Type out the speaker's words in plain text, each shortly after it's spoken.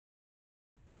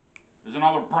There's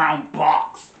another brown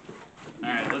box.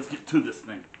 Alright, let's get to this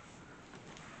thing.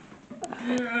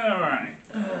 Alright.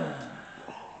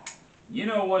 You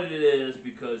know what it is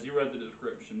because you read the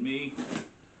description. Me,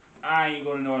 I ain't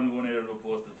going to know I'm going to be able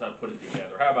to put it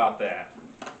together. How about that?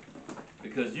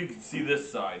 Because you can see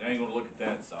this side. I ain't going to look at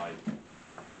that side.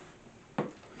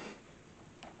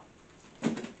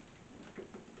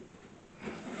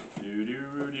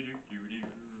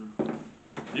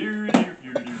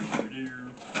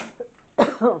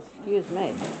 Excuse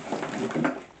me.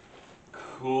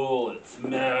 Cool, it's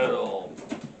metal.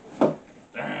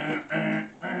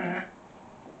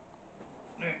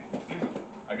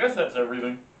 I guess that's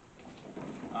everything.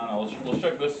 I don't know, let's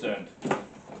check this end.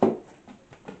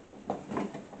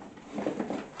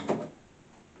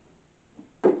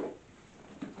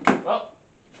 Well,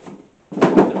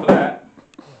 that's it for that.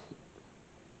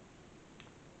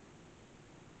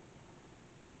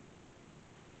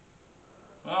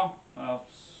 Well,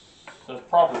 this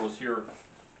proper was here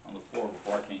on the floor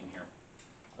before I came here.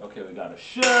 Okay, we got a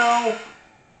shelf.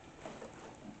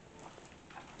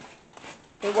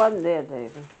 It wasn't there,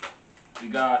 David. We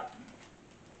got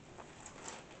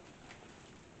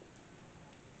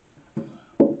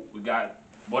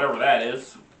whatever that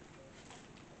is.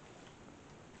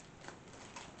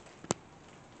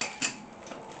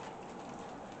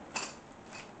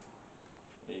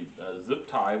 A zip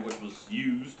tie, which was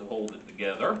used to hold it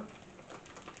together.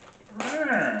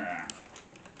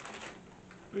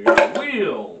 We got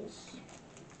wheels.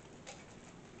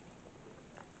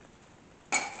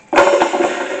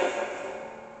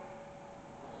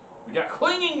 We got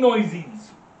clinging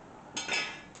noises.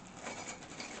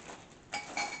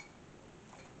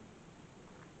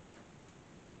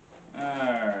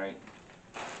 Alright.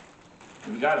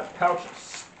 We got a pouch of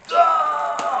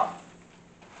stuff.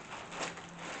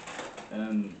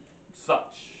 And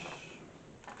such.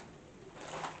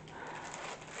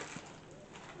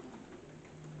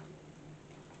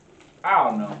 I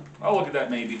don't know. I'll look at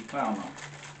that maybe. I don't know.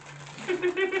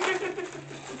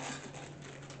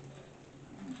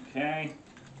 Okay.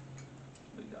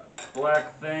 We got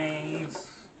black things.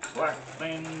 Black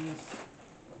things.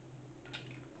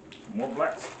 More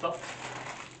black stuff.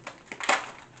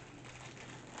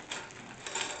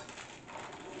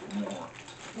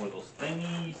 More of those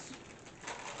thingies.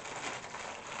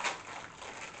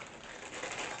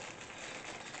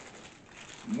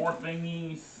 More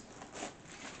thingies.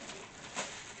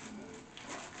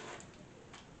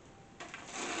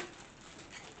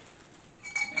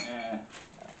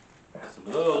 Some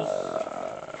of those.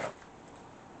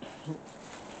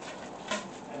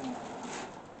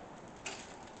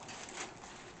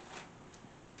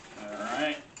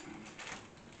 Alright.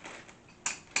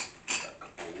 Got a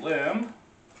couple limb.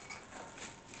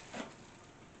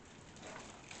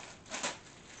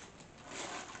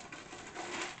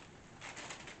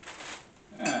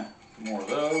 Some more of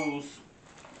those.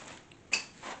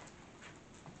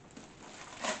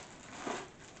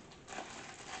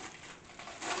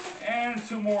 And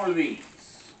two more of these.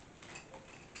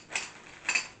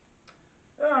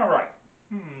 Alright.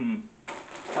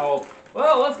 Oh,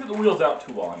 well, let's get the wheels out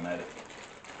too while I'm at it.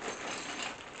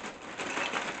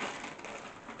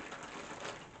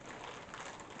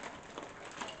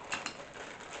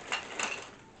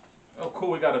 Oh,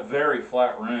 cool, we got a very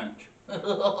flat wrench.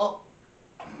 Alright.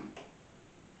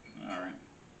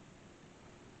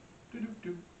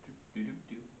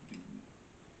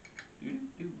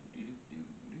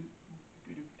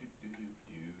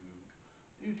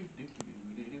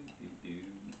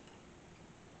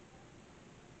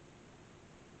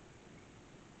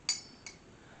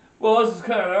 Well, this is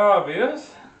kind of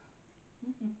obvious.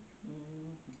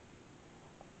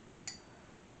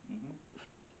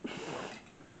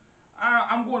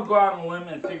 I'm going to go out on a limb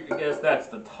and guess that's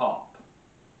the top.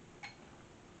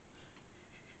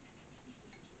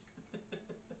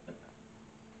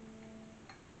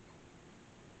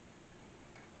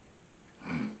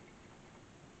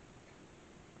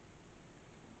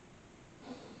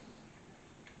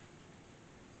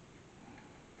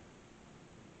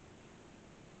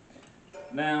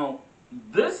 Now,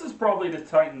 this is probably to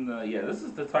tighten the, this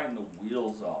is to tighten the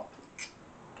wheels up.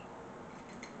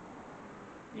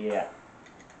 Yeah.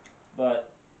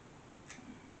 But,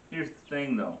 here's the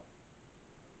thing though.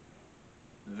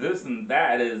 This and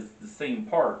that is the same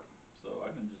part. So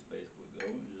I can just basically go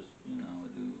and just,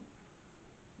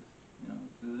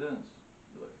 do this.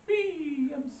 Be like,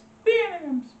 "Whee, I'm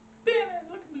spinning,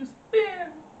 look at me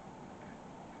spin."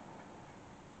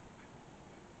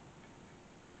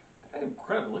 I give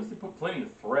credit, at least they put plenty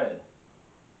of thread.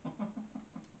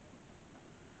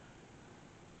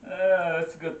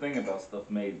 That's a good thing about stuff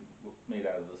made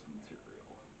out of this material.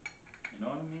 You know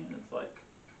what I mean? It's like,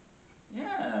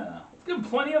 yeah, let's give him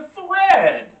plenty of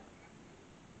thread.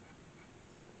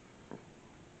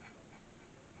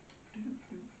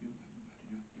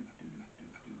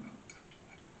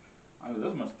 I mean,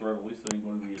 this much thread at least ain't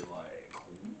going to be like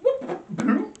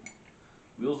whoop,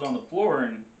 wheels on the floor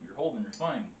and you're holding your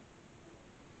thing.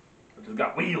 But it's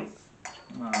got wheels.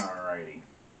 Alrighty.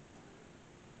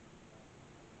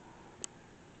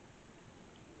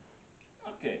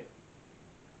 Okay.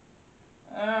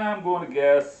 I'm going to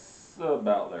guess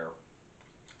about there.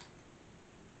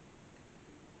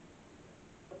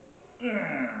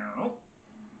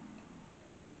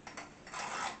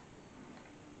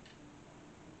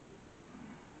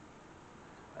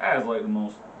 That is like the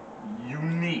most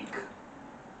unique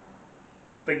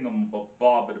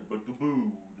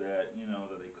thingamabobbidaboo that, you know,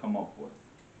 that they come up with.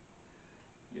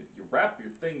 You wrap your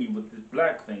thingy with this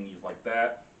black thingies like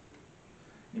that.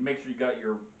 You make sure you got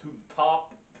your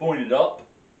top pointed up.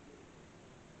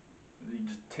 And you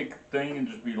just take the thing and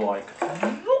just be like,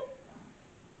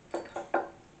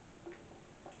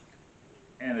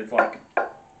 and it's like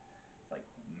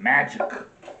magic.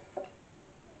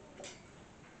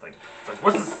 It's like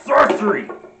what's the sorcery?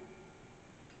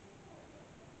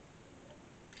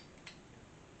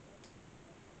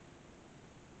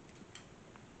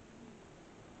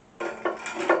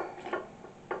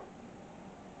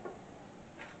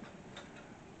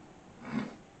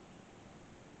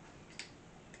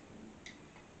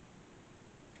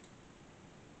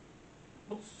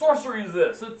 What sorcery is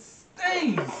this? It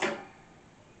stays.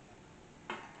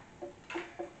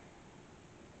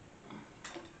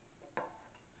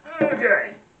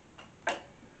 Okay.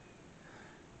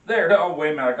 There. Oh,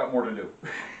 wait a minute. I got more to do.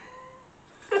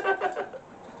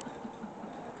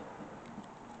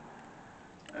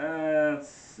 Let's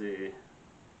see.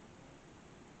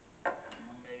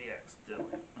 Maybe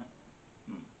accidentally.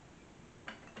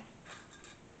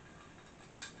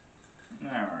 All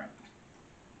right.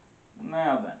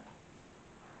 Now then.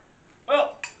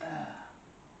 Well,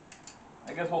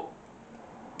 I guess we'll.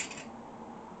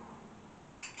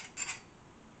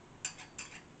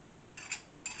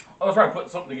 I was trying to put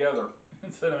something together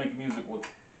instead of making music with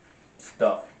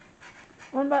stuff.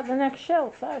 What about the next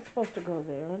shelf? That's supposed to go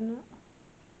there, isn't it?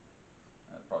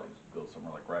 That probably goes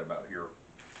somewhere like right about here.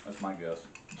 That's my guess.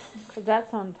 Because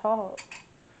that's on top.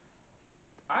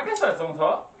 I guess that's on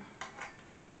top.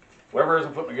 Whatever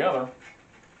isn't put together.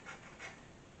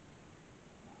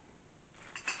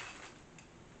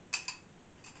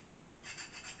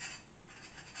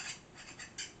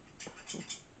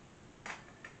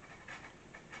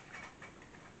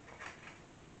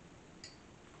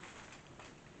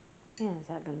 Man, is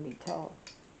that going to be tall?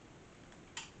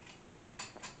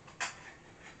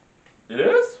 It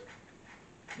is?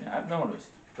 Yeah, I've noticed.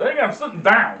 Dang, I'm sitting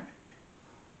down.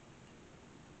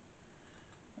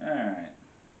 Alright.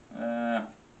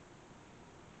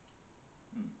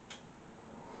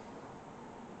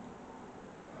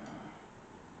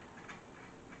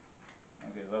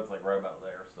 Okay, so that's like right about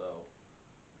there, so.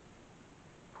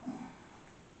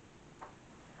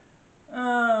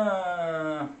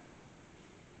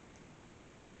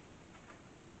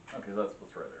 Okay, that's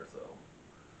what's right there, so.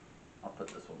 I'll put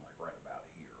this one like right about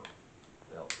here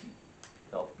to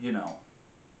help, you know.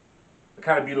 To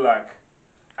kind of be like,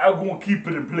 I'm going to keep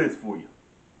it in place for you.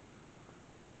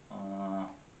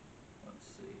 Let's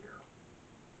see here.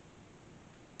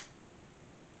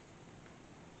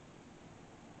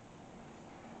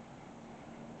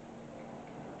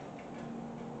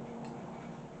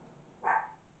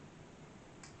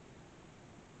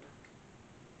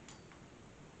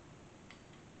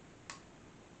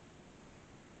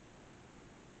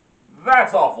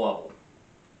 That's off level.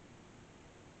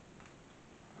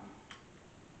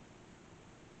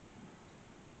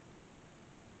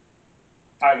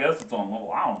 I guess it's on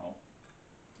level. I don't know.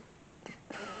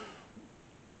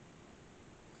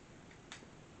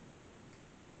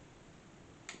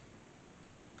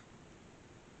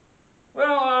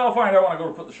 Well, I'll find out when I go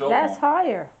to put the shelf That's on.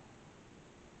 higher.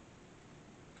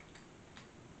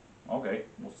 Okay,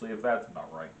 we'll see if that's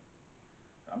about right.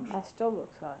 That still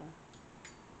looks higher.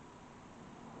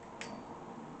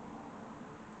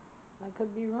 I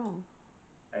could be wrong.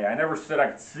 Hey, I never said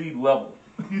I could see level.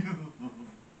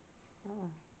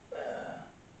 Oh.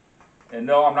 And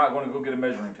no, I'm not going to go get a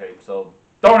measuring tape, so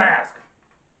don't ask.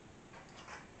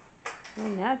 You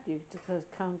don't have to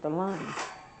just count the lines.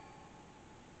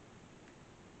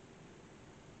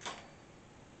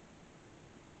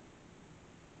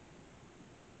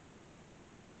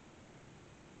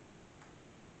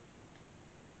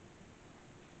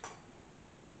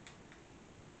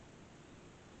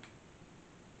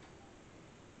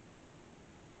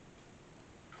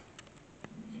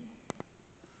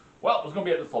 Well, it's going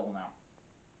to be at this level now.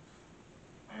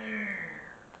 There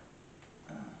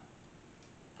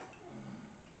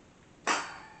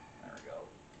we go.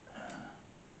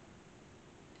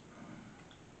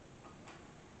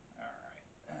 All right.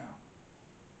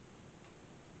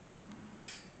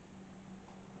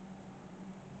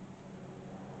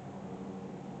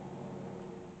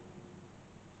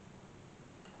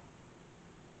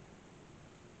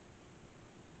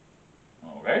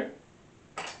 Okay.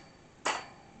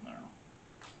 There.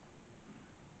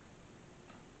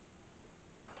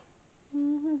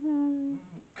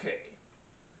 Okay.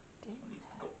 This one needs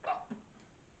to go up.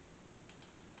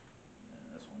 And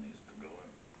this one needs to go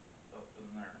up in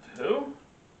there too.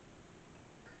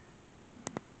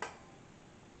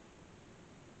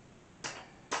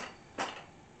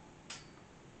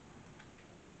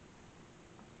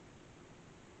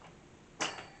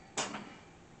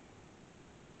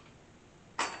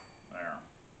 There.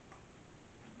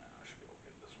 Now I should be able to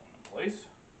get this one in place.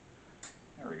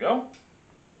 There we go.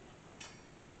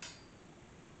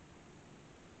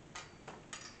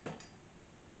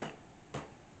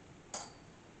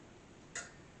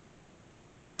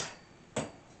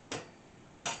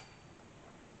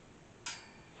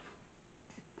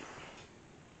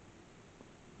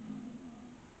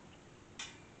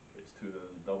 It's to the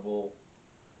double,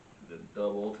 to the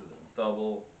double, to the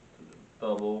double, to the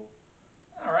double.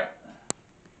 All right.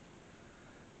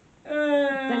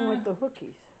 Thing with the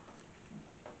hookies.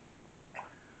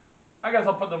 I guess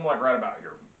I'll put them like right about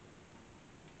here.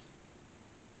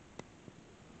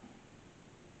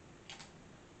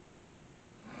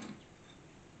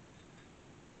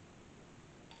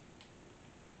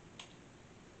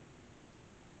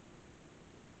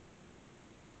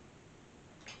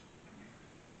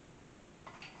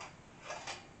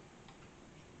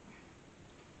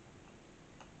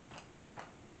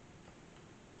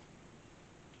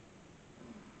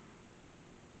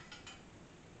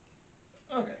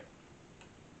 Okay.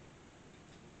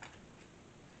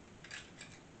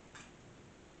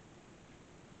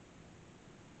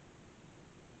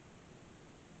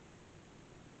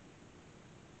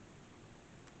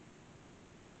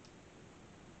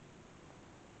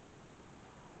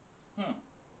 I'm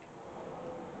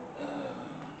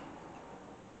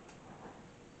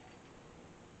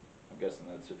guessing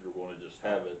that's if you're going to just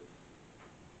have it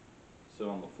sit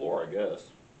on the floor, I guess.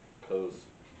 Because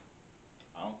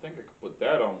I don't think I could put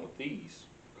that on with these.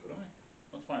 Could I?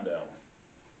 Let's find out.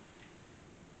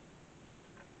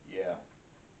 Yeah.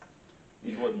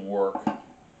 These wouldn't work.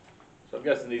 So I'm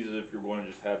guessing these is if you're going to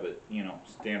just have it, you know,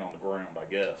 stand on the ground, I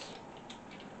guess.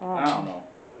 I don't know.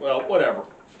 Well, whatever.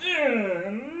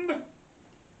 And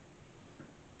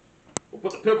we'll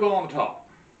put the pickle on the top.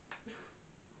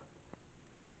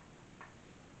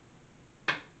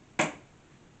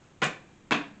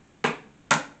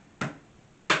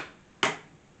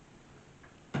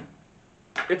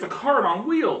 It's a cart on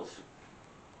wheels.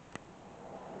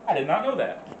 I did not know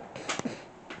that.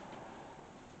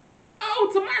 Oh,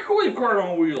 it's a microwave cart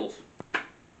on wheels.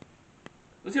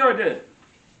 Let's see how I did.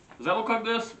 Does that look like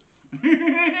this?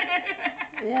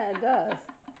 Yeah, it does.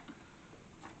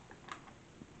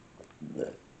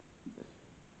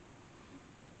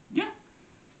 Yeah.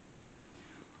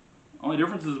 Only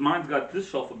difference is mine's got this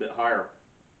shelf a bit higher.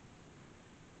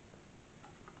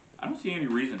 I don't see any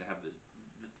reason to have this.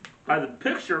 By the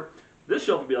picture, this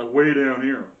shelf would be like way down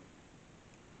here.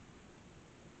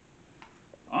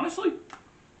 Honestly,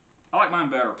 I like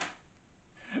mine better.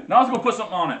 Now let's go put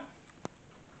something on it.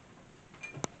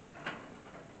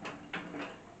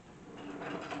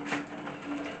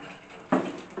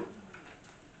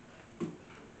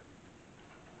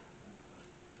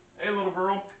 Hey, little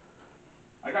girl.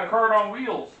 I got a cart on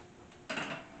wheels. Come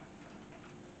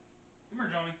here,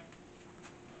 Johnny.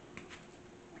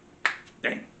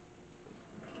 Dang.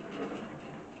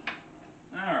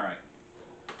 All right.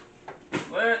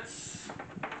 Let's.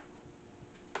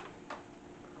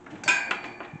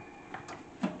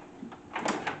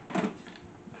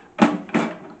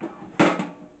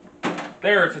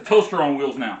 There, it's a toaster on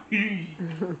wheels now.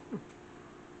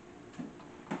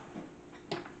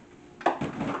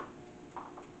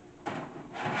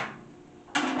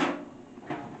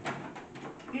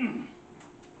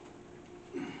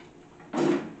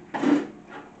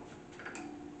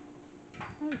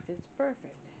 It fits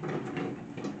perfect.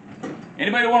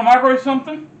 Anybody want to microwave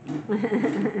something?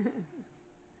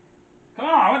 Come on,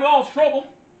 I went to all this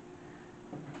trouble.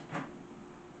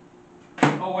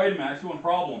 Oh, wait a minute, I see one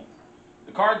problem.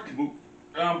 The cards can move,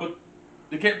 but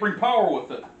they can't bring power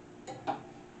with it.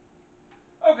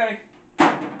 Okay,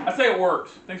 I say it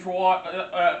works. Thanks for watching.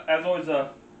 As always,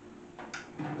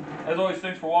 As always,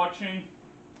 thanks for watching.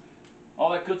 All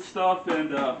that good stuff,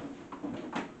 and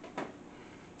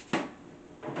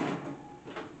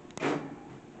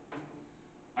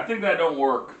I think that don't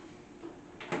work.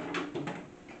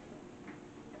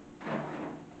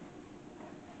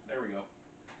 There we go.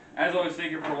 As always,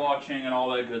 thank you for watching and all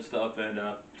that good stuff, and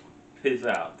peace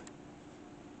out.